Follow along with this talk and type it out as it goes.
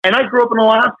And I grew up in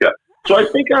Alaska. So I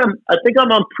think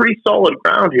I'm on pretty solid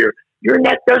ground here. Your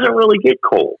neck doesn't really get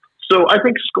cold. So I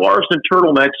think scarves and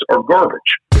turtlenecks are garbage.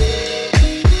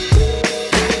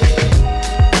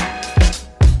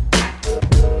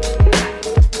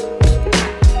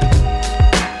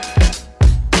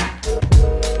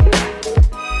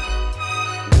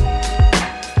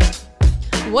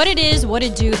 What it is, what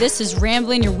it do. This is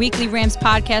Ramblin', your weekly Rams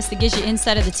podcast that gives you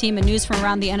insight of the team and news from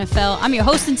around the NFL. I'm your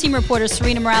host and team reporter,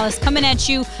 Serena Morales, coming at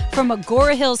you from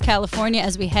Agoura Hills, California,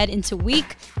 as we head into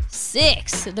week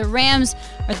 6. The Rams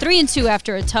are 3-2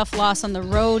 after a tough loss on the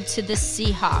road to the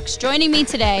Seahawks. Joining me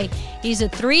today, he's a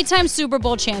 3-time Super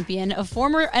Bowl champion, a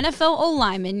former NFL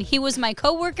O-lineman. He was my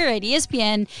coworker at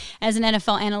ESPN as an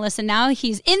NFL analyst, and now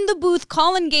he's in the booth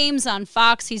calling games on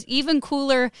Fox. He's even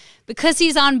cooler because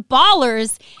he's on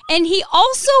Ballers, and he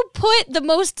also put the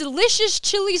most delicious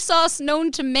chili sauce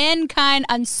known to mankind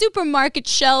on supermarket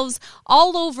shelves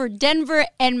all over Denver,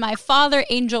 and my father,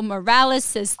 Angel Morales,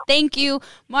 says thank you.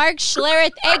 Mark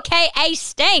Schlereth, a.k.a.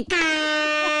 Stank.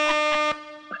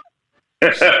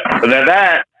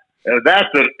 Now that's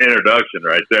an introduction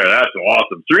right there. That's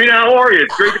awesome. Serena, how are you?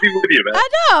 It's great to be with you, man. I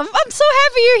know. I'm so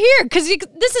happy you're here because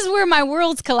this is where my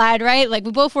worlds collide, right? Like,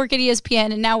 we both work at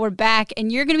ESPN, and now we're back,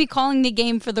 and you're going to be calling the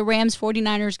game for the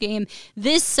Rams-49ers game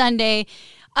this Sunday.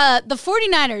 The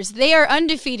 49ers, they are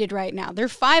undefeated right now. They're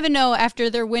 5-0 after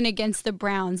their win against the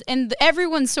Browns, and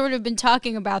everyone's sort of been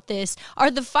talking about this. Are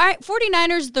the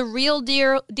 49ers the real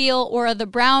deal, or are the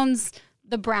Browns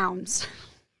the Browns?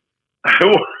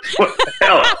 Hell,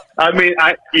 I mean,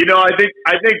 I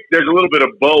think there's a little bit of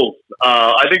both.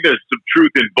 I think there's some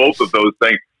truth in both of those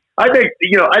things. I think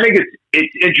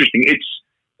it's interesting.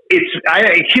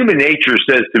 Human nature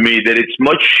says to me that it's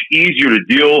much easier to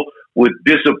deal with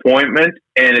disappointment,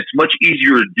 and it's much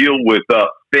easier to deal with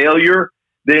failure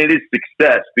than it is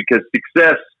success, because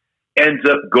success ends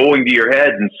up going to your head,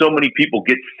 and so many people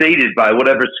get sated by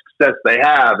whatever success they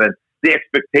have and the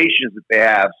expectations that they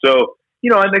have. So,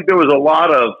 I think there was a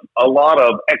lot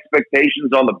of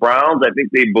expectations on the Browns. I think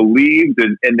they believed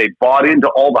and they bought into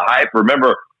all the hype.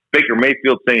 Remember Baker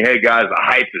Mayfield saying, "Hey guys, the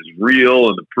hype is real,"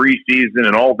 in the preseason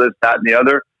and all this, that, and the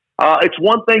other. It's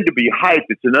one thing to be hyped.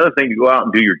 It's another thing to go out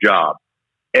and do your job.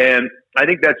 And I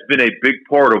think that's been a big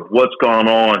part of what's gone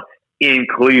on in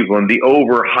Cleveland. The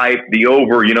overhype,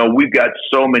 we've got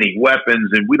so many weapons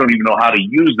and we don't even know how to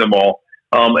use them all.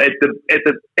 At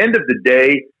the end of the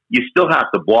day, you still have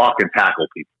to block and tackle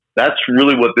people. That's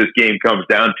really what this game comes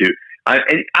down to.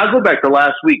 And I'll go back to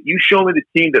last week. You show me the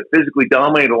team that physically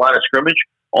dominated the line of scrimmage,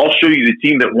 I'll show you the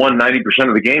team that won 90%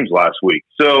 of the games last week.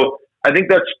 So I think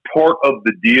that's part of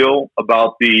the deal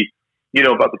about the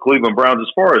Cleveland Browns.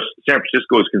 As far as San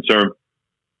Francisco is concerned,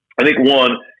 I think,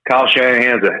 one, Kyle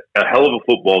Shanahan's a hell of a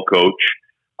football coach.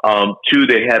 Two,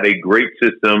 they have a great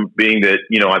system, being that,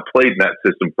 I played in that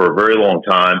system for a very long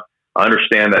time. I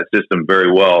understand that system very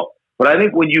well. But I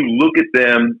think when you look at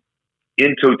them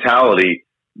in totality,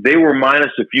 they were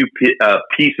minus a few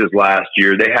pieces last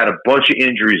year. They had a bunch of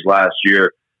injuries last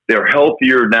year. They're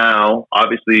healthier now.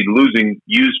 Obviously, losing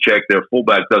Juszczyk, their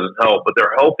fullback, doesn't help, but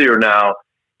they're healthier now.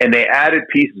 And they added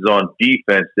pieces on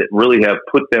defense that really have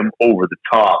put them over the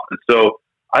top. And so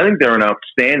I think they're an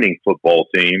outstanding football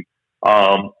team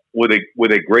with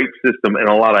a great system and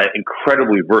a lot of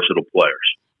incredibly versatile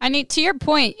players. I mean, to your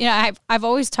point, I've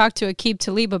always talked to Aqib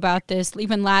Talib about this.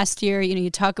 Even last year,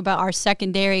 you talk about our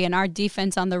secondary and our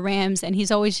defense on the Rams, and he's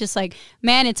always just like,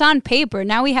 man, it's on paper.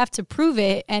 Now we have to prove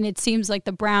it, and it seems like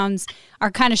the Browns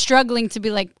are kind of struggling to be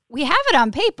like, we have it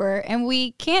on paper, and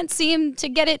we can't seem to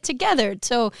get it together.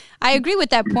 So I agree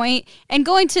with that point. And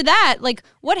going to that, like,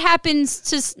 what happens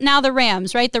to now the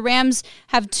Rams, right? The Rams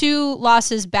have 2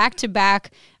 losses back-to-back.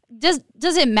 Does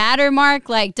it matter, Mark?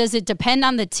 Like, does it depend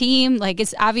on the team? Like,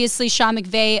 it's obviously Sean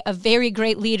McVay, a very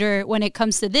great leader when it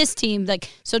comes to this team.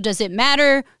 Like, so does it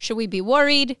matter? Should we be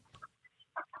worried?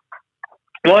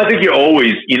 Well, I think you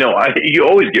always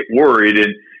get worried,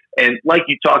 and like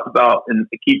you talked about, and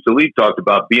Aqib Talib talked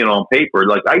about being on paper.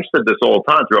 Like, I said this all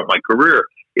the time throughout my career.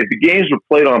 If the games were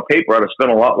played on paper, I'd have spent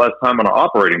a lot less time on an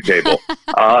operating table.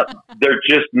 They're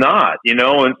just not,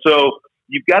 and so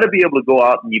you've got to be able to go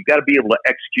out and you've got to be able to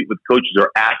execute what coaches are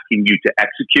asking you to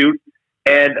execute.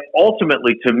 And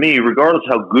ultimately, to me, regardless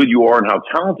how good you are and how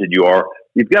talented you are,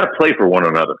 you've got to play for one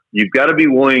another. You've got to be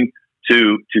willing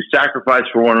to sacrifice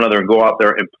for one another and go out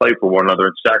there and play for one another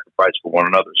and sacrifice for one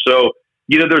another. So,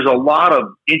 there's a lot of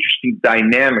interesting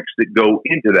dynamics that go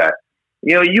into that.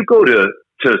 You go to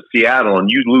Seattle and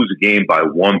you lose a game by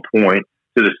 1 point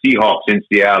to the Seahawks in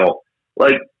Seattle.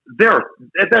 Like,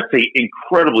 that's an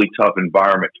incredibly tough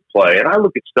environment to play. And I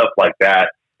look at stuff like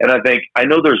that, And I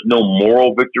know there's no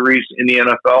moral victories in the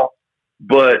NFL,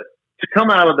 but to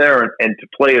come out of there and to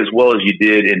play as well as you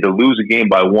did and to lose a game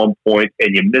by 1 point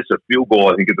and you miss a field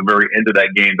goal, I think, at the very end of that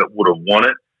game that would have won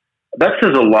it, that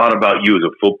says a lot about you as a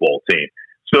football team.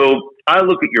 So I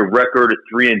look at your record at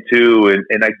 3-2,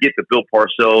 and I get the Bill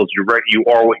Parcells, you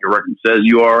are what your record says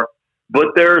you are, but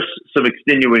there's some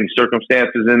extenuating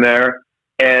circumstances in there.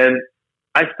 And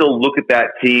I still look at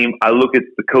that team. I look at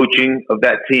the coaching of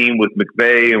that team with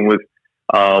McVay and with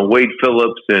Wade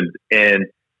Phillips, and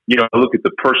I look at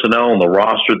the personnel and the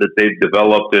roster that they've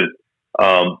developed, and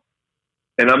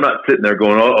I'm not sitting there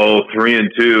going,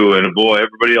 3-2, and boy,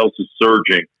 everybody else is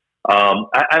surging.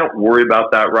 I don't worry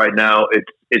about that right now.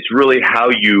 It's really how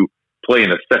you play in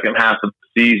the second half of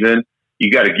the season. You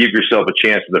got to give yourself a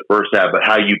chance in the first half, but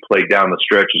how you play down the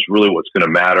stretch is really what's going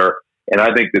to matter. And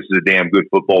I think this is a damn good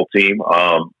football team.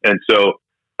 And so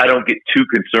I don't get too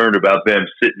concerned about them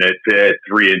sitting at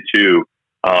 3-2.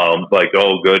 Like,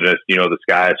 oh goodness, the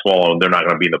sky is falling. They're not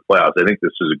going to be in the playoffs. I think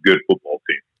this is a good football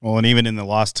team. Well, and even in the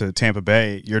loss to Tampa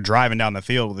Bay, you're driving down the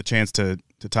field with a chance to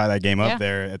tie that game up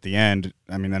there at the end.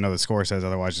 I mean, I know the score says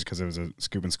otherwise just because it was a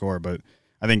scoop and score, but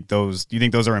I think do you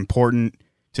think those are important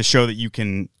to show that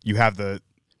you have the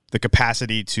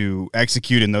capacity to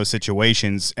execute in those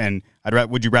situations? And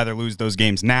would you rather lose those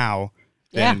games now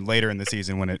than later in the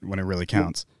season when it really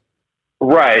counts?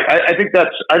 Right. I think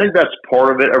that's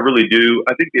part of it. I really do.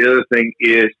 I think the other thing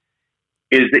is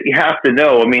that you have to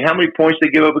know. I mean, how many points they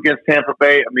give up against Tampa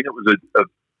Bay? I mean, it was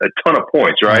a ton of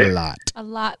points, right? A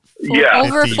lot. Yeah.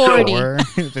 Over 40.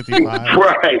 55.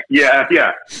 Right.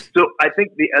 Yeah. So I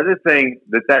think the other thing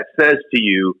that says to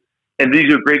you, and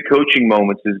these are great coaching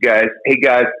moments, is hey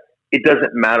guys, it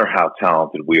doesn't matter how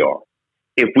talented we are.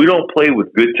 If we don't play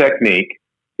with good technique,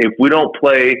 if we don't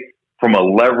play from a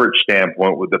leverage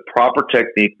standpoint with the proper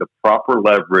technique, the proper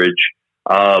leverage,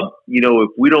 if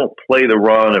we don't play the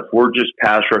run, if we're just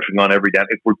pass rushing on every down,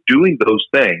 if we're doing those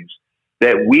things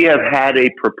that we have had a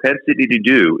propensity to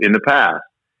do in the past,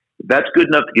 that's good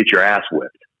enough to get your ass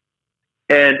whipped.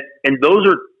 And those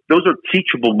are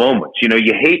teachable moments. You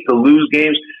hate to lose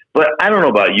games, but I don't know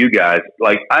about you guys.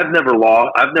 Like, I've never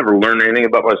learned anything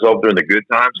about myself during the good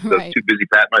times because I was too busy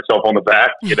patting myself on the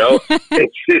back.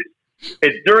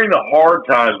 It's during the hard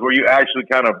times where you actually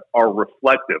kind of are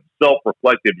reflective,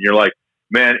 self-reflective, and you're like,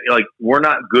 man, like, we're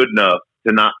not good enough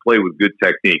to not play with good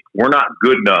technique. We're not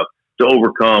good enough to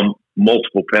overcome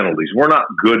multiple penalties. We're not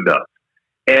good enough.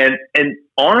 And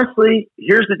honestly,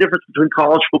 here's the difference between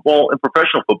college football and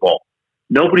professional football.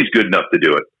 Nobody's good enough to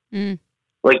do it. Mm.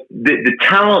 Like, the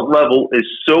talent level is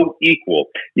so equal.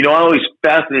 I'm always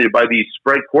fascinated by these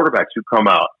spread quarterbacks who come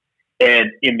out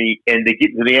and they get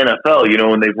into the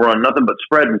NFL, and they've run nothing but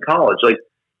spread in college. Like,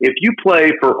 if you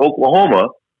play for Oklahoma,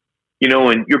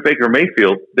 and you're Baker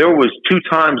Mayfield, there was 2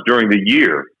 times during the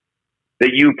year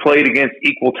that you played against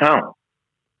equal talent.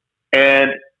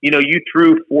 And, you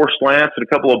threw 4 slants and a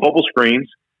couple of bubble screens,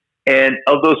 and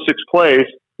of those 6 plays,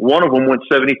 one of them went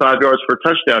 75 yards for a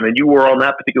touchdown, and you were on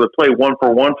that particular play 1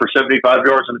 for 1 for 75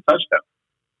 yards and a touchdown.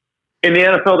 In the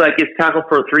NFL, that gets tackled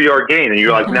for a 3-yard gain, and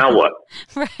you're like, now what?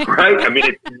 Right? I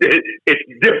mean, it's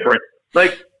different.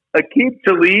 Like, Aqib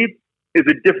Talib is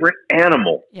a different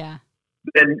animal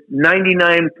than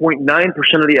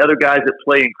 99.9% of the other guys that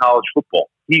play in college football.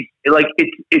 He's like,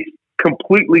 it's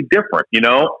completely different,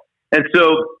 And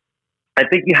so I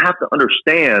think you have to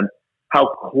understand how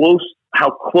close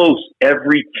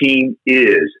every team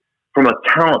is from a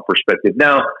talent perspective.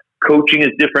 Now, coaching is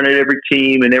different at every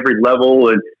team and every level,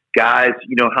 and guys,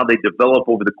 how they develop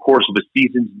over the course of a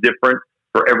season is different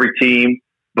for every team.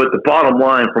 But the bottom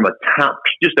line, from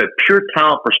just a pure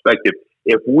talent perspective,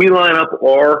 if we line up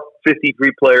our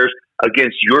 53 players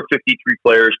against your 53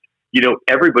 players,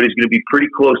 everybody's going to be pretty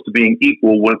close to being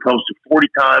equal when it comes to 40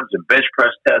 times and bench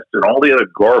press tests and all the other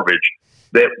garbage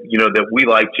that we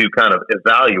like to kind of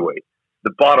evaluate.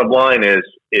 The bottom line is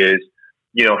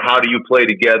how do you play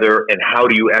together, and how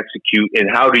do you execute, and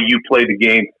how do you play the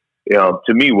game?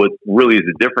 To me, what really is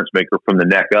a difference maker from the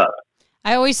neck up.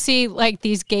 I always see like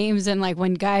these games, and like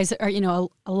when guys are, a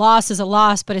loss is a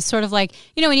loss, but it's sort of like,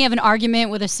 when you have an argument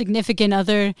with a significant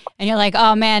other and you're like,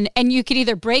 oh man, and you could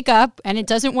either break up and it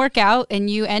doesn't work out and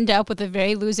you end up with a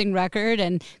very losing record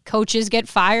and coaches get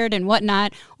fired and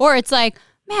whatnot, or it's like,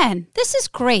 man, this is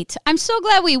great. I'm so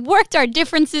glad we worked our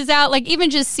differences out. Like, even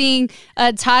just seeing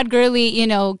Todd Gurley,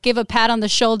 give a pat on the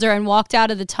shoulder and walked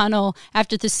out of the tunnel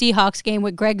after the Seahawks game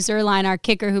with Greg Zuerlein, our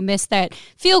kicker, who missed that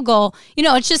field goal.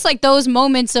 It's just like those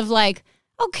moments of like,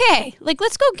 okay, like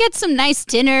let's go get some nice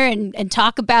dinner and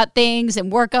talk about things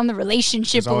and work on the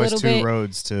relationship a little bit. There's always two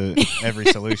roads to every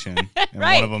solution, and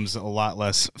right. One of them's a lot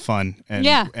less fun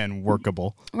and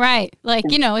workable. Right, like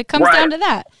it comes down to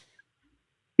that.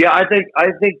 Yeah, I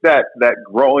think that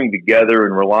growing together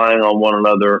and relying on one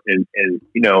another and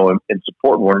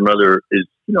supporting one another is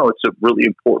it's a really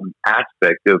important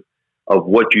aspect of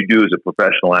what you do as a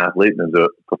professional athlete and as a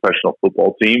professional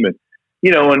football team,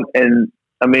 and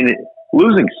I mean.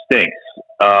 Losing stinks.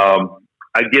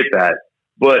 I get that,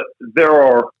 but there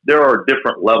are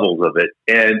different levels of it.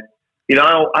 And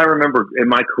I remember in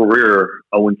my career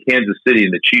when Kansas City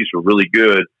and the Chiefs were really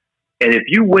good. And if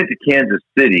you went to Kansas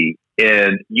City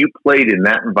and you played in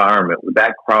that environment with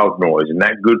that crowd noise and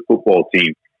that good football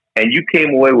team, and you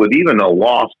came away with even a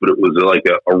loss, but it was like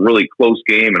a really close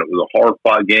game and it was a hard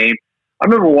fought game. I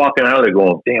remember walking out of there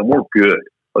going, "Damn, we're good.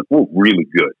 Like we're really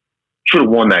good. Should have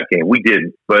won that game. We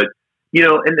didn't, but."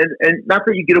 And not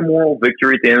that you get a moral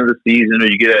victory at the end of the season or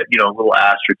you get a little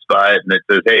asterisk by it and it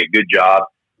says, "Hey, good job,"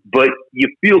 but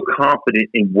you feel confident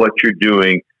in what you're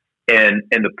doing and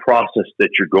the process that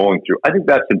you're going through. I think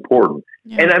that's important.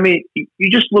 Yeah. And I mean, you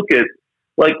just look at,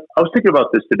 like, I was thinking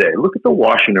about this today. Look at the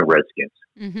Washington Redskins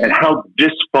and how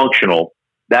dysfunctional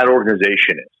that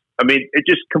organization is. I mean, it's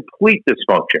just complete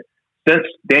dysfunction. Since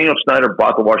Daniel Snyder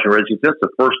bought the Washington Redskins, that's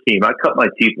the first team. I cut my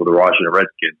teeth with the Washington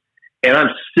Redskins, and I'm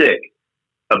sick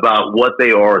about what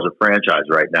they are as a franchise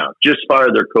right now. Just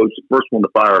fired their coach, the first one to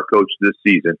fire a coach this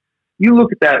season. You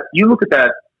look at that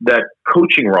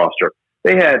coaching roster.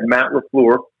 They had Matt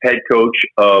LaFleur, head coach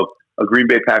of a Green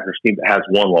Bay Packers team that has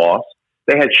one loss.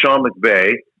 They had Sean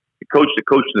McVay, the coach that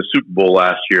coached in the Super Bowl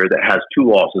last year, that has 2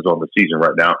 losses on the season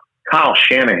right now. Kyle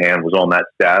Shanahan was on that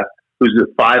staff, who's at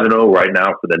 5-0 right now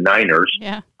for the Niners.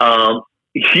 Yeah.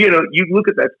 You look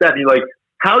at that staff and you're like,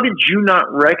 how did you not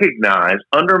recognize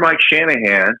under Mike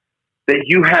Shanahan that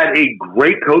you had a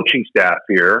great coaching staff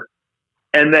here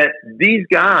and that these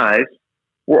guys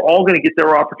were all going to get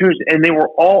their opportunities and they were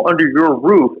all under your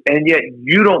roof, and yet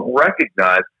you don't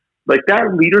recognize like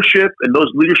that leadership and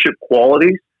those leadership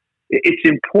qualities? It's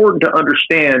important to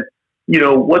understand,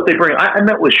 what they bring. I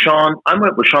met with Sean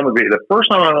McVay. The first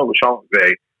time I met with Sean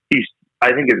McVay,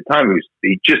 I think at the time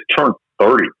he just turned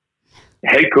 30,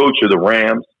 head coach of the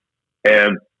Rams.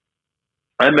 And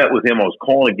I met with him. I was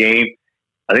calling a game.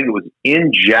 I think it was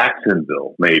in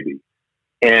Jacksonville, maybe.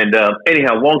 And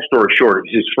anyhow, long story short, it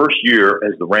was his first year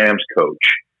as the Rams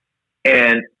coach.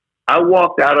 And I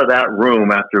walked out of that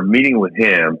room after meeting with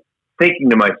him thinking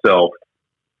to myself,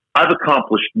 I've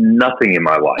accomplished nothing in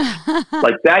my life.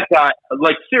 Like that guy,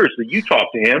 like seriously, you talk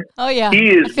to him. Oh, yeah.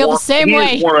 I feel the same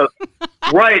way.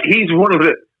 Right. He's one of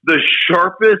the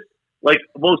sharpest, like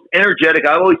most energetic.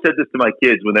 I always said this to my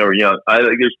kids when they were young.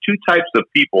 There's 2 types of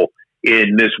people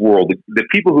in this world. The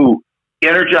people who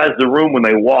energize the room when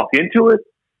they walk into it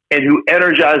and who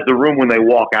energize the room when they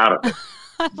walk out of it.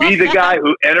 Be the guy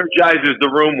who energizes the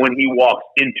room when he walks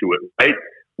into it, right?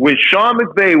 When Sean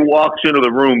McVay walks into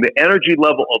the room, the energy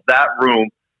level of that room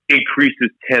increases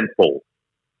tenfold.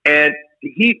 And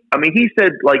he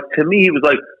said, like, to me, he was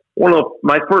like, one of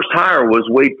my first hire was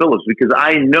Wade Phillips because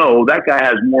I know that guy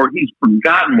has more. He's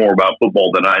forgotten more about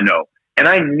football than I know, and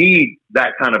I need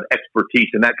that kind of expertise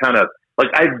and that kind of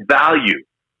I value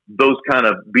those kind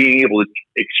of being able to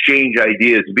exchange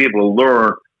ideas, to be able to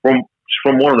learn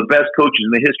from one of the best coaches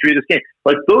in the history of this game.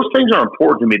 Like those things are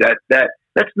important to me.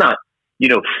 That's not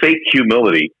fake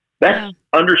humility. That's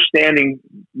understanding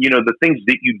the things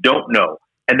that you don't know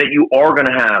and that you are going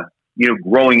to have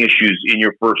growing issues in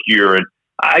your first year. And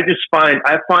I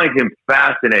find him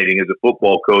fascinating as a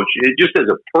football coach. Just as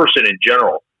a person in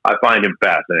general, I find him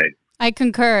fascinating. I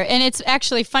concur. And it's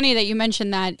actually funny that you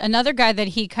mentioned that. Another guy that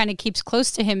he kind of keeps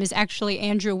close to him is actually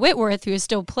Andrew Whitworth, who is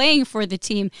still playing for the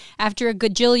team after a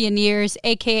gajillion years,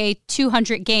 a.k.a.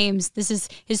 200 games. This is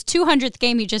his 200th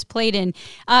game he just played in.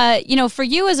 For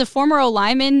you as a former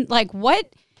O-lineman, like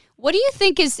what do you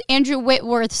think is Andrew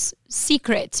Whitworth's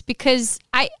secret? Because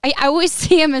I always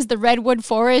see him as the redwood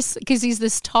forest because he's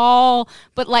this tall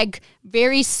but like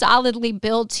very solidly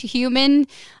built human.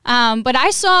 But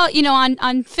I saw,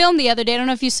 on film the other day, I don't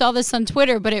know if you saw this on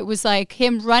Twitter, but it was like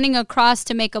him running across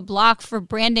to make a block for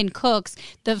Brandon Cooks.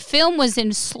 The film was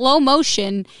in slow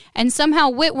motion and somehow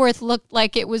Whitworth looked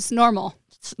like it was normal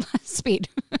speed.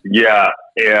 Yeah.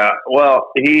 Well,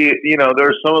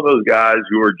 there's some of those guys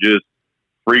who are just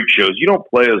freak shows. You don't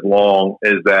play as long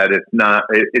as that.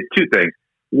 It's 2 things.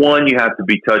 One, you have to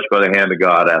be touched by the hand of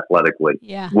God athletically,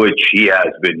 which he has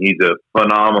been. He's a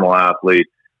phenomenal athlete,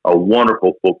 a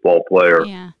wonderful football player.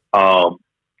 Yeah.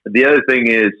 The other thing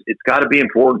is it's got to be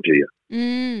important to you.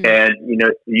 And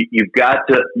you've got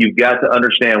to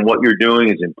understand what you're doing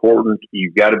is important.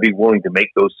 You've got to be willing to make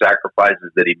those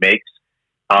sacrifices that he makes.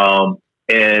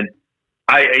 And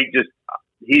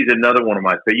he's another one of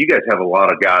my favorite. You guys have a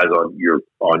lot of guys on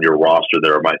your roster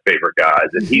that are my favorite guys,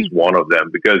 and he's one of them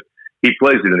because he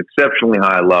plays at an exceptionally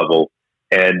high level,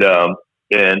 and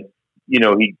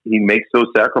he makes those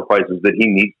sacrifices that he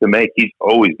needs to make. He's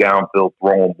always downfield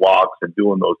throwing blocks and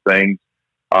doing those things.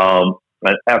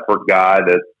 An effort guy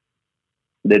that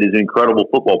is an incredible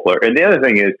football player. And the other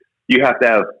thing is you have to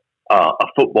have a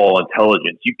football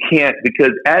intelligence. You can't, because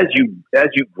as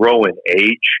you grow in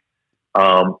age,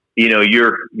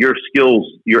 your skills,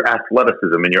 your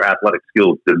athleticism and your athletic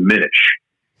skills diminish.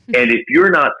 And if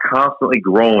you're not constantly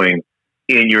growing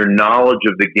in your knowledge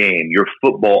of the game, your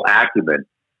football acumen,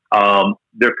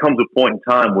 there comes a point in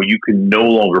time where you can no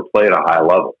longer play at a high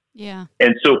level. Yeah.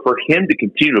 And so for him to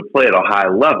continue to play at a high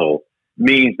level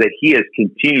means that he has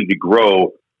continued to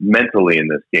grow mentally in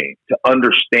this game, to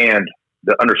understand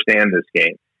this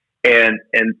game. And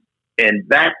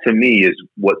that to me is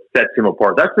what sets him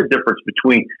apart. That's the difference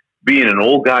between being an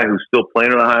old guy who's still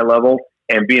playing at a high level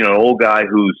and being an old guy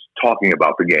who's talking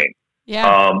about the game.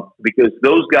 Yeah. Because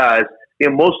those guys,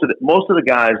 most of the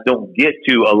guys don't get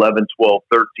to 11, 12,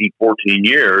 13, 14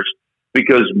 years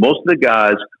because most of the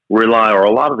guys a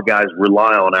lot of the guys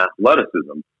rely on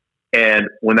athleticism. And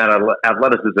when that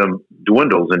athleticism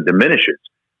dwindles and diminishes,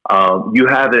 you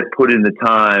haven't put in the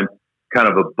time, kind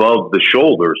of above the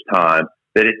shoulders time,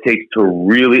 that it takes to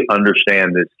really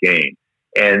understand this game.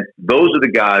 And those are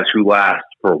the guys who last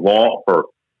those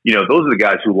are the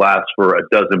guys who last for a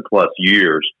dozen plus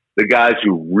years. The guys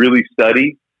who really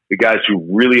study, the guys who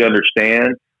really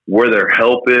understand where their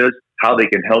help is, how they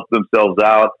can help themselves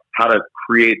out, how to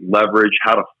create leverage,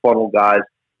 how to funnel guys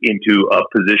into a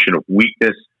position of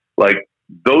weakness. Like,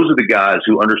 those are the guys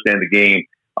who understand the game,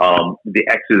 the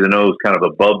X's and O's, kind of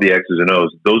above the X's and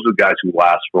O's. Those are the guys who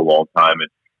last for a long time. And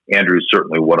Andrew's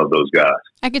certainly one of those guys.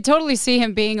 I could totally see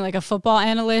him being like a football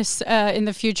analyst in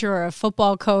the future, or a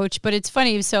football coach. But it's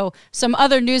funny. So some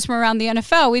other news from around the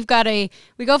NFL,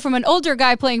 we go from an older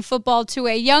guy playing football to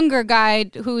a younger guy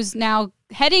who's now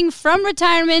heading from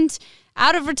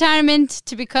out of retirement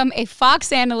to become a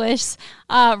Fox analyst,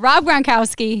 Rob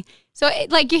Gronkowski. So,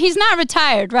 he's not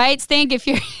retired, right? Stink, if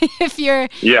you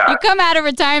come out of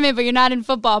retirement, but you're not in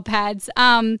football pads.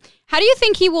 How do you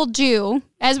think he will do,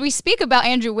 as we speak about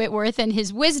Andrew Whitworth and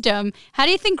his wisdom, how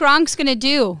do you think Gronk's going to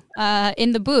do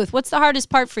in the booth? What's the hardest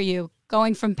part for you,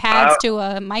 going from pads to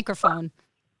a microphone?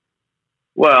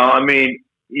 Well, I mean,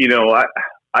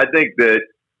 I think that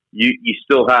you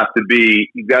still have to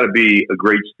you've got to be a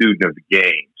great student of the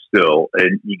game still,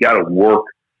 and you've got to work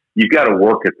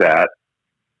at that.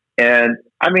 And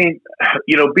I mean,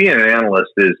 being an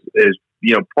analyst is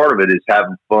part of it is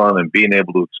having fun and being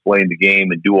able to explain the game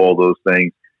and do all those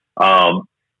things. And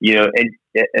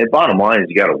bottom line is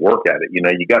you got to work at it. You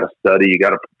got to study, you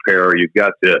got to prepare, you've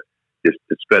got to just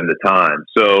to spend the time.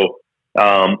 So,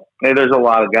 and there's a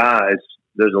lot of guys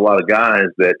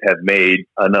that have made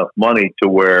enough money to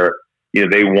where,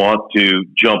 they want to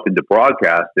jump into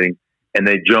broadcasting. And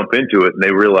they jump into it and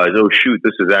they realize, oh shoot,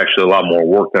 this is actually a lot more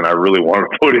work than I really want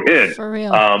to put in. For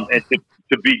real. And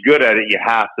to be good at it, you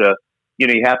have to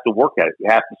work at it. You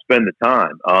have to spend the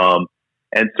time.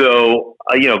 And so,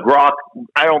 Gronk,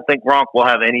 I don't think Gronk will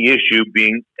have any issue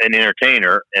being an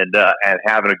entertainer and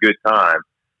having a good time.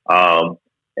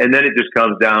 And then it just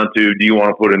comes down to, do you want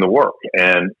to put in the work?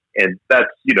 And that's,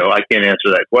 I can't answer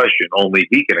that question. Only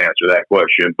he can answer that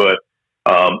question. But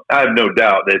I have no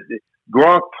doubt that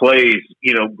Gronk plays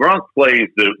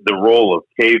the role of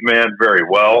caveman very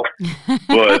well.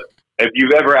 But if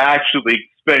you've ever actually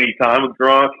spent any time with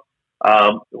Gronk,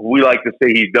 we like to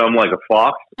say he's dumb like a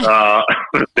fox.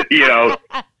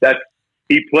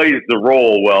 He plays the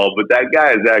role well, but that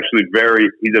guy is actually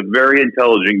he's a very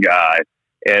intelligent guy.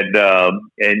 And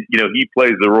he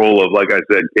plays the role of, like I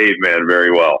said, caveman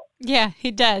very well. Yeah,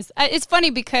 he does. It's funny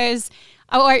because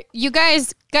you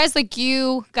guys like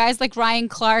you, guys like Ryan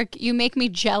Clark, you make me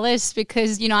jealous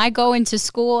because, I go into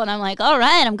school and I'm like, all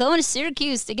right, I'm going to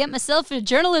Syracuse to get myself a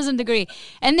journalism degree.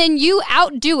 And then you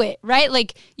outdo it, right?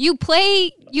 Like you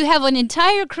have an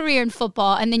entire career in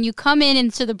football and then you come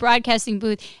into the broadcasting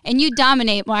booth and you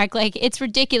dominate, Mark. Like it's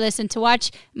ridiculous. And to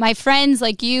watch my friends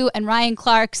like you and Ryan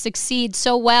Clark succeed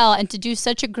so well and to do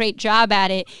such a great job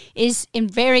at it is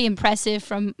very impressive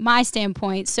from my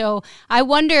standpoint. So I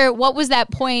wonder, what was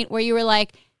that point where you were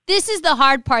like, this is the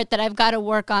hard part that I've got to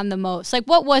work on the most? Like,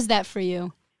 what was that for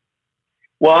you?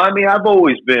 Well, I mean, I've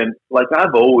always been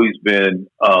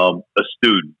a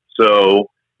student. So,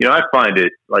 I find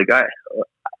it like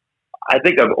I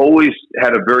think I've always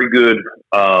had a very good,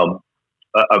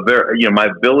 my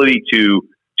ability to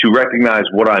recognize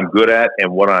what I'm good at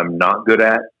and what I'm not good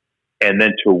at, and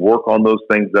then to work on those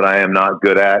things that I am not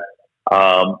good at.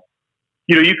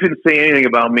 You couldn't say anything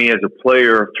about me as a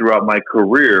player throughout my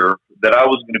career that I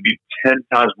was going to be 10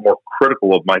 times more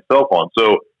critical of myself on.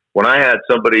 So when I had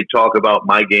somebody talk about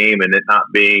my game and it not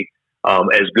being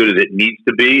as good as it needs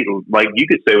to be, like, you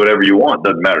could say whatever you want.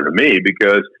 Doesn't matter to me,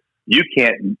 because you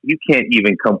can't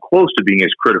even come close to being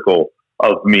as critical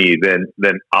of me than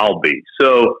I'll be.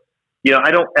 So,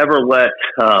 I don't ever let,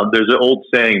 there's an old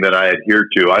saying that I adhere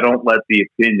to. I don't let the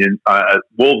opinion,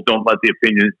 wolves don't let the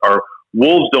opinion, or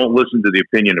wolves don't listen to the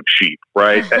opinion of sheep,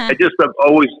 right? I've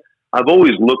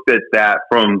always looked at that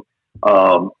from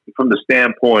the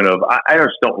standpoint of, I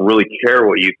just don't really care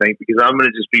what you think, because I'm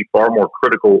going to just be far more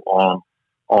critical on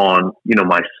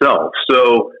myself.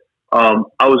 So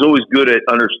I was always good at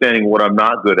understanding what I'm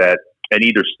not good at and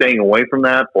either staying away from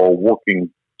that or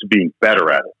working to being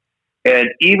better at it. And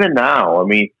even now,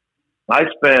 I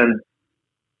spend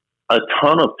a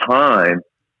ton of time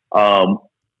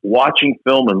watching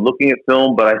film and looking at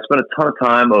film, but I spend a ton of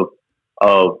time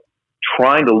of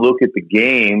trying to look at the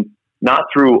game, not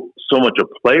through so much a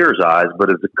player's eyes, but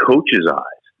as a coach's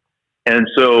eyes. And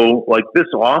so, like,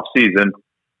 this off season,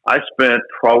 I spent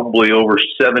probably over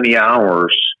 70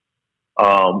 hours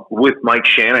with Mike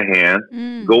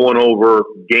Shanahan going over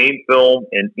game film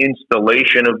and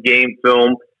installation of game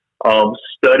film,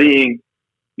 studying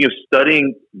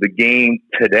the game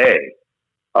today,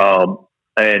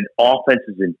 and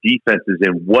offenses and defenses,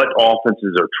 and what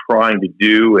offenses are trying to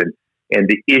do, and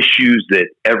the issues that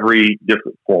every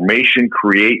different formation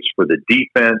creates for the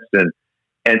defense.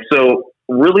 And so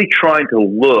really trying to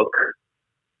look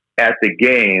at the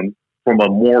game from a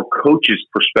more coach's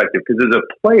perspective, because as a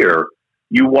player,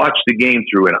 you watch the game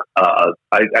through, and I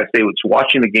say it's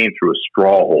watching the game through a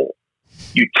straw hole.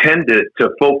 You tend to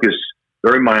focus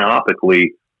very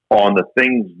myopically on the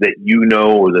things that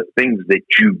or the things that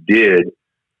you did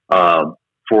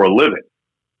for a living.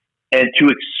 And to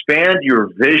expand your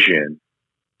vision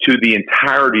to the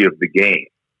entirety of the game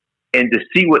and to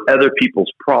see what other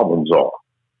people's problems are.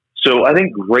 So I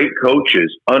think great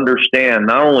coaches understand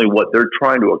not only what they're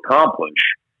trying to accomplish,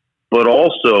 but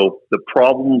also the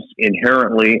problems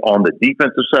inherently on the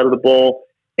defensive side of the ball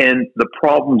and the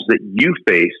problems that you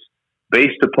face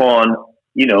based upon,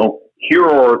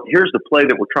 here's the play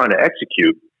that we're trying to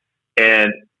execute,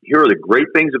 and here are the great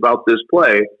things about this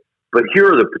play, but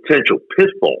here are the potential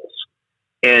pitfalls.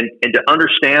 And to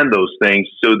understand those things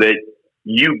so that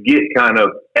you get kind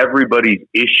of everybody's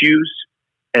issues,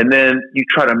 and then you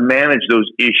try to manage those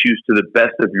issues to the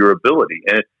best of your ability.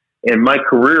 And in my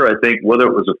career, I think whether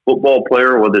it was a football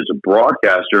player or whether it's a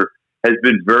broadcaster, has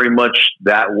been very much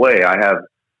that way. I have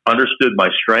understood my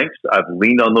strengths. I've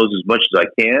leaned on those as much as I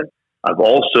can. I've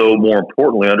also, more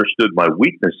importantly, understood my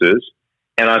weaknesses,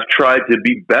 and I've tried to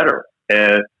be better.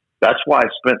 And that's why I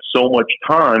spent so much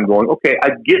time going, okay, I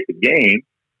get the game,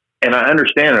 and I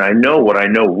understand it. I know what I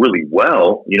know really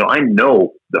well. I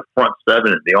know the front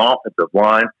seven and the offensive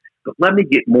line, but let me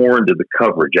get more into the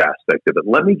coverage aspect of it.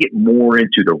 Let me get more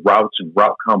into the routes and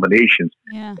route combinations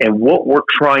and what we're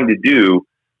trying to do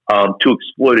to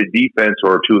exploit a defense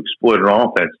or to exploit an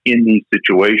offense in these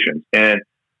situations. And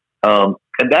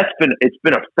it's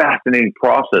been a fascinating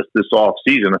process this off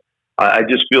season. I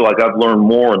just feel like I've learned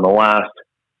more in the last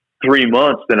 3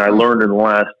 months than I learned in the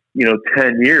last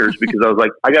 10 years, because I was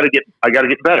like, I got to get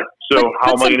better. So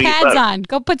how am I going to get better?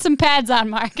 Go put some pads on,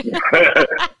 Mark.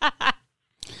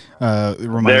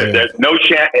 There's no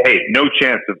chance. Hey, no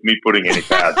chance of me putting any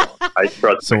pads on. I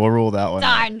trust. So we'll rule that one.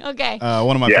 Darn. Okay.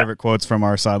 One of my favorite quotes from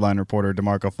our sideline reporter,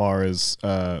 DeMarco Farr, is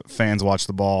fans watch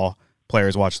the ball,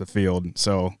 players watch the field.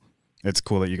 So it's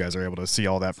cool that you guys are able to see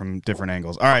all that from different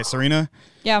angles. All right, Serena.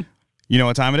 Yeah. You know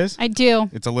what time it is? I do.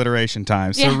 It's alliteration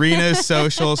time. Yeah. Serena's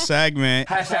social segment.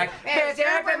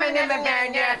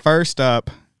 First up,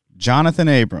 Jonathan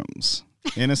Abrams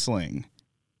in a sling,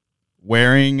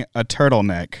 wearing a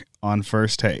turtleneck on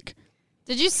First Take.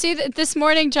 Did you see that this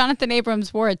morning? Jonathan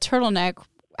Abrams wore a turtleneck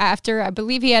after, I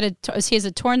believe he has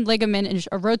a torn ligament,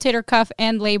 a rotator cuff,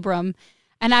 and labrum.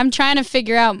 And I'm trying to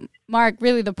figure out, Mark,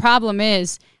 really the problem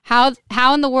is how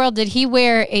in the world did he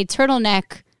wear a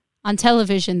turtleneck on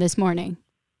television this morning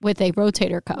with a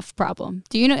rotator cuff problem?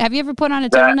 Have you ever put on a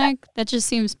turtleneck? That just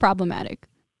seems problematic.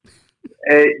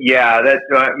 But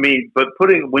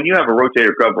when you have a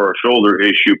rotator cuff or a shoulder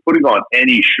issue, putting on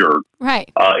any shirt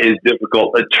is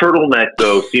difficult. A turtleneck,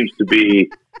 though, seems to be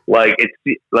like,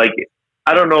 it's like,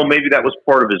 I don't know, maybe that was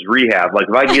part of his rehab. Like,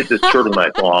 if I get this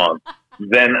turtleneck on,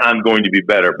 then I'm going to be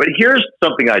better. But here's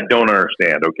something I don't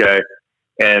understand, okay?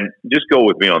 And just go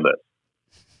with me on this.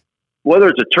 Whether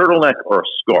it's a turtleneck or a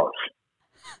scarf,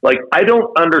 like, I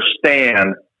don't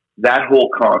understand that whole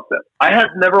concept. I have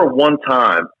never one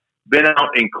time been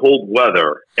out in cold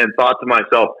weather and thought to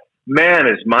myself, man,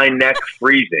 is my neck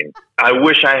freezing? I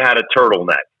wish I had a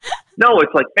turtleneck. No,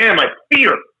 it's like, man, my feet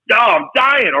are, I'm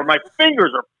dying, or my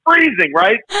fingers are freezing,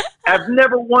 right? I've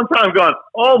never one time gone,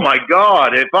 oh my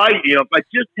God, if I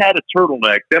just had a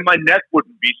turtleneck, then my neck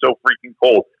wouldn't be so freaking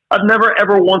cold. I've never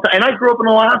ever one time, and I grew up in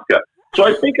Alaska, so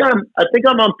I think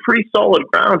I'm on pretty solid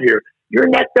ground here. Your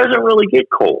neck doesn't really get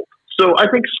cold, so I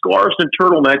think scarves and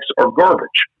turtlenecks are garbage.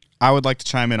 I would like to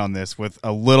chime in on this with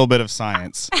a little bit of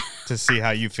science to see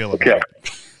how you feel about it.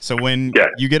 So when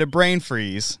you get a brain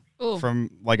freeze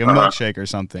from like a milkshake or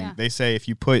something, they say if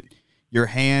you put your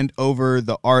hand over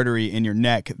the artery in your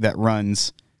neck that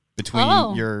runs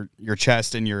between your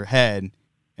chest and your head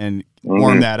and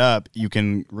warm that up, you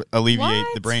can alleviate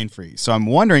the brain freeze. So I'm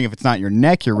wondering if it's not your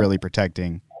neck you're really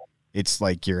protecting. It's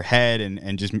like your head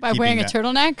and just by wearing a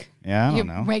turtleneck? Yeah, I don't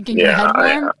know. Making your head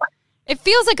warm? It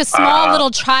feels like a small little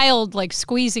child like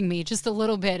squeezing me just a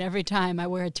little bit every time I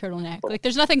wear a turtleneck. Like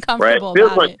there's nothing comfortable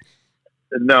about it.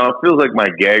 No, it feels like my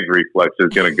gag reflex is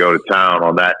going to go to town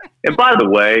on that. And by the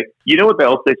way, you know what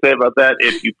else they say about that?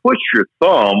 If you push your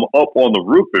thumb up on the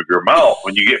roof of your mouth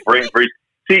when you get brain freeze.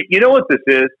 See, you know what this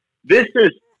is? This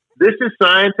is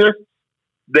scientists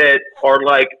that are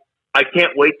like, I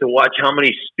can't wait to watch how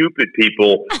many stupid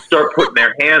people start putting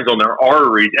their hands on their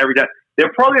arteries every time. There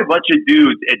are probably a bunch of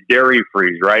dudes at Dairy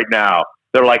Freeze right now.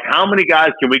 They're like, how many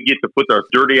guys can we get to put their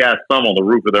dirty ass thumb on the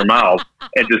roof of their mouth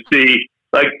and to see?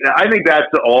 Like, I think that's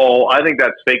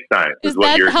fake science. Is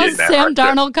what you're getting at. Is that how Sam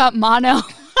Darnold got mono?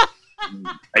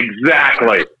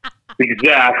 Exactly.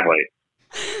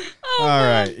 All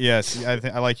right. Yes,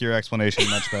 I like your explanation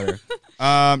much better.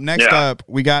 Next up,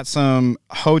 we got some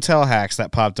hotel hacks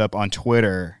that popped up on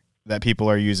Twitter that people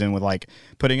are using with like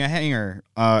putting a hanger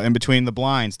in between the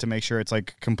blinds to make sure it's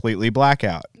like completely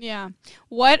blackout. Yeah.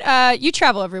 What you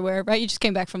travel everywhere, right? You just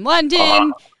came back from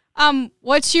London.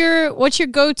 What's your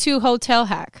go-to hotel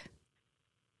hack?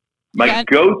 My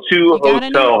go-to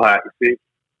hotel hack. See,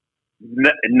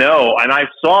 no, and I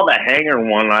saw the hanger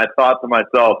one and I thought to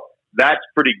myself, that's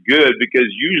pretty good because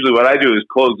usually what I do is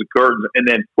close the curtains and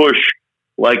then push.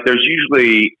 Like there's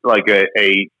usually like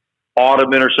a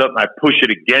ottoman or something. I push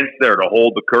it against there to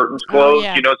hold the curtains closed,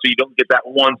 so you don't get that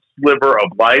one sliver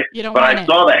of light. But I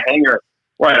saw the hanger.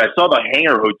 Right, I saw the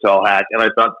hanger hotel hack, and I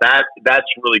thought that's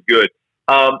really good.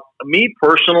 Me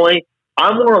personally,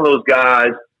 I'm one of those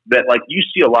guys that like you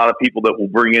see a lot of people that will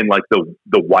bring in like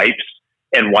the wipes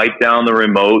and wipe down the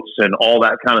remotes and all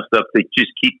that kind of stuff to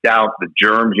just keep down the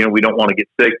germs. We don't want to get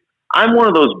sick. I'm one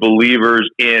of those believers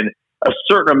in a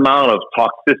certain amount of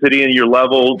toxicity in your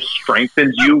level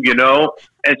strengthens you,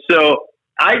 And so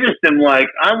I just am like,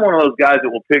 I'm one of those guys that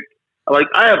will pick, like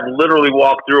I have literally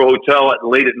walked through a hotel at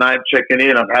late at night checking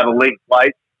in. I've had a late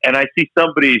flight and I see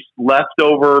somebody's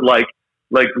leftover, like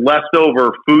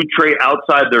leftover food tray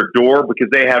outside their door because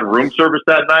they had room service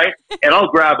that night. And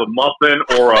I'll grab a muffin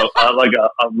or a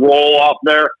roll off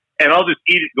there and I'll just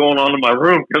eat it going on in my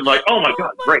room because like, oh my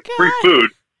God, great, free food.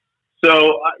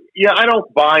 So I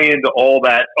don't buy into all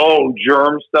that,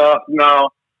 germ stuff. No,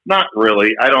 not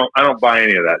really. I don't buy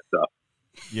any of that stuff.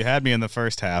 You had me in the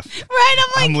first half. Right,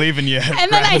 I'm leaving you.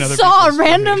 And then I saw a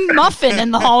random muffin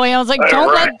in the hallway. I was like,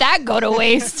 don't let that go to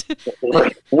waste.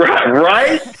 Right?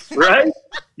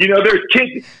 There's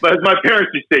kids, as my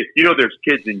parents used to say, there's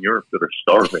kids in Europe that are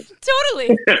starving.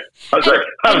 Totally.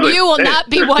 and you will not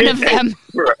be one of them.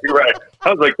 Right. I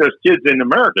was like, there's kids in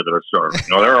America that are starving.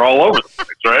 They're all over the place,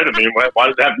 right? I mean, why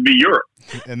does it have to be Europe?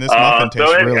 And this muffin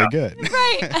tastes really good.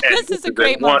 Right. This is a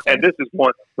great muffin. And this is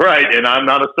one. Right. And I'm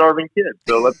not a starving kid.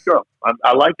 So let's go.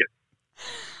 I like it.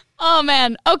 Oh,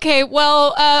 man. Okay.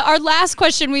 Well, our last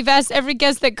question we've asked every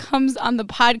guest that comes on the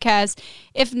podcast.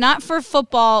 If not for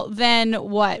football, then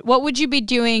what? What would you be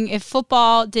doing if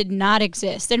football did not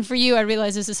exist? And for you, I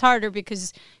realize this is harder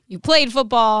because you played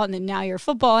football and then now you're a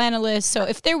football analyst. So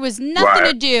if there was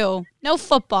nothing to do, no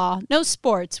football, no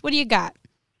sports, what do you got?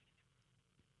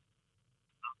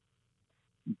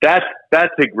 It's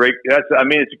a great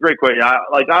question. I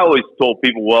always told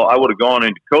people, well, I would have gone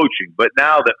into coaching, but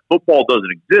now that football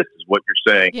doesn't exist is what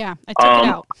you're saying. Yeah, I took it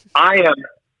out.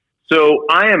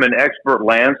 I am an expert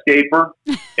landscaper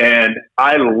and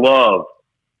I love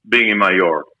being in my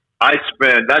yard. I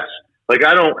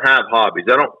don't have hobbies.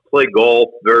 I don't play golf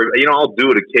I'll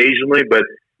do it occasionally, but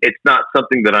it's not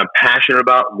something that I'm passionate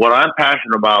about. What I'm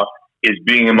passionate about is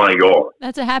being in my yard.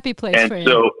 That's a happy place for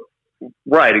you.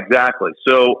 Right, exactly.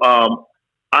 So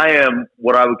I am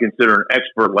what I would consider an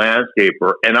expert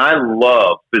landscaper, and I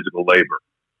love physical labor.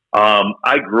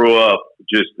 I grew up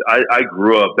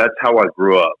that's how I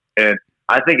grew up. And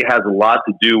I think it has a lot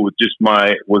to do with just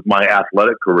my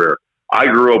athletic career. I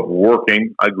grew up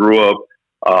working. I grew up,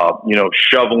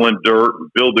 shoveling dirt,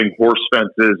 building horse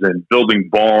fences and building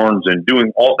barns and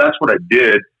doing that's what I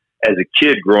did as a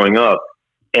kid growing up.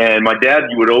 And my dad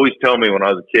would always tell me when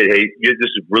I was a kid, hey, this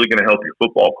is really going to help your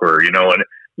football career, and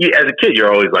as a kid,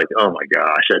 you're always like, oh my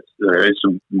gosh, that's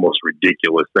the most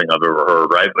ridiculous thing I've ever heard,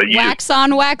 right? But wax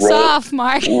on, wax off,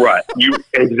 Mark. Right,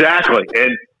 exactly.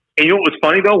 And you know what was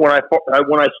funny though? When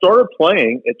I started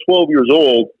playing at 12 years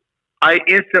old, I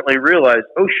instantly realized,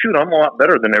 oh shoot, I'm a lot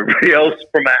better than everybody else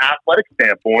from an athletic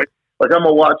standpoint. Like I'm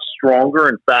a lot stronger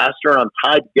and faster, and I'm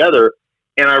tied together.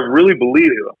 And I really believe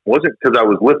it wasn't because I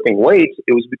was lifting weights;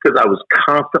 it was because I was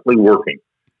constantly working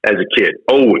as a kid,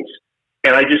 always.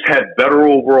 And I just had better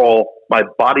overall. My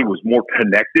body was more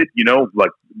connected, like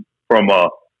from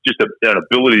just an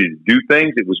ability to do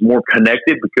things. It was more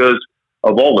connected because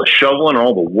of all the shoveling,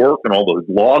 all the work, and all the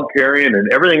log carrying,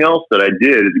 and everything else that I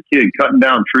did as a kid, cutting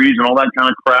down trees and all that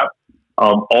kind of crap.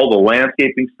 All the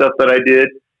landscaping stuff that I did,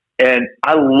 and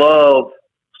I love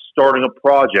starting a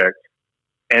project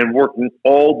and working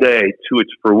all day to its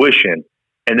fruition,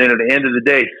 and then at the end of the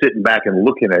day, sitting back and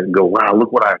looking at it and go, "Wow,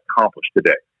 look what I accomplished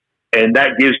today." And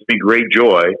that gives me great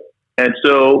joy. And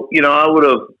so,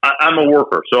 I'm a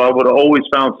worker, so I would have always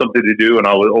found something to do, and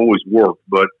I would always work.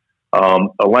 But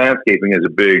landscaping is a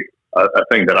big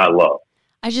thing that I love.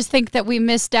 I just think that we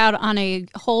missed out on a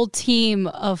whole team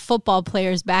of football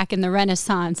players back in the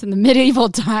Renaissance, in the medieval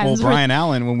times. Well, Brian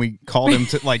Allen, when we called him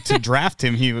to draft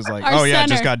him, he was like, "Oh yeah,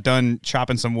 just got done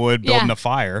chopping some wood, building a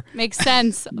fire." Makes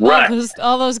sense. Right.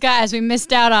 All those guys we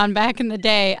missed out on back in the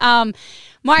day.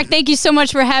 Mark, thank you so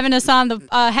much for having us on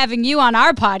having you on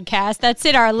our podcast. That's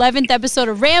it, our 11th episode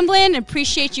of Ramblin'.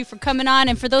 Appreciate you for coming on.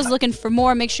 And for those looking for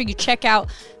more, make sure you check out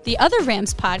the other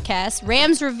Rams podcast,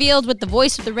 Rams Revealed, with the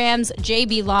voice of the Rams,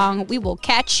 JB Long. We will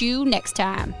catch you next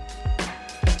time.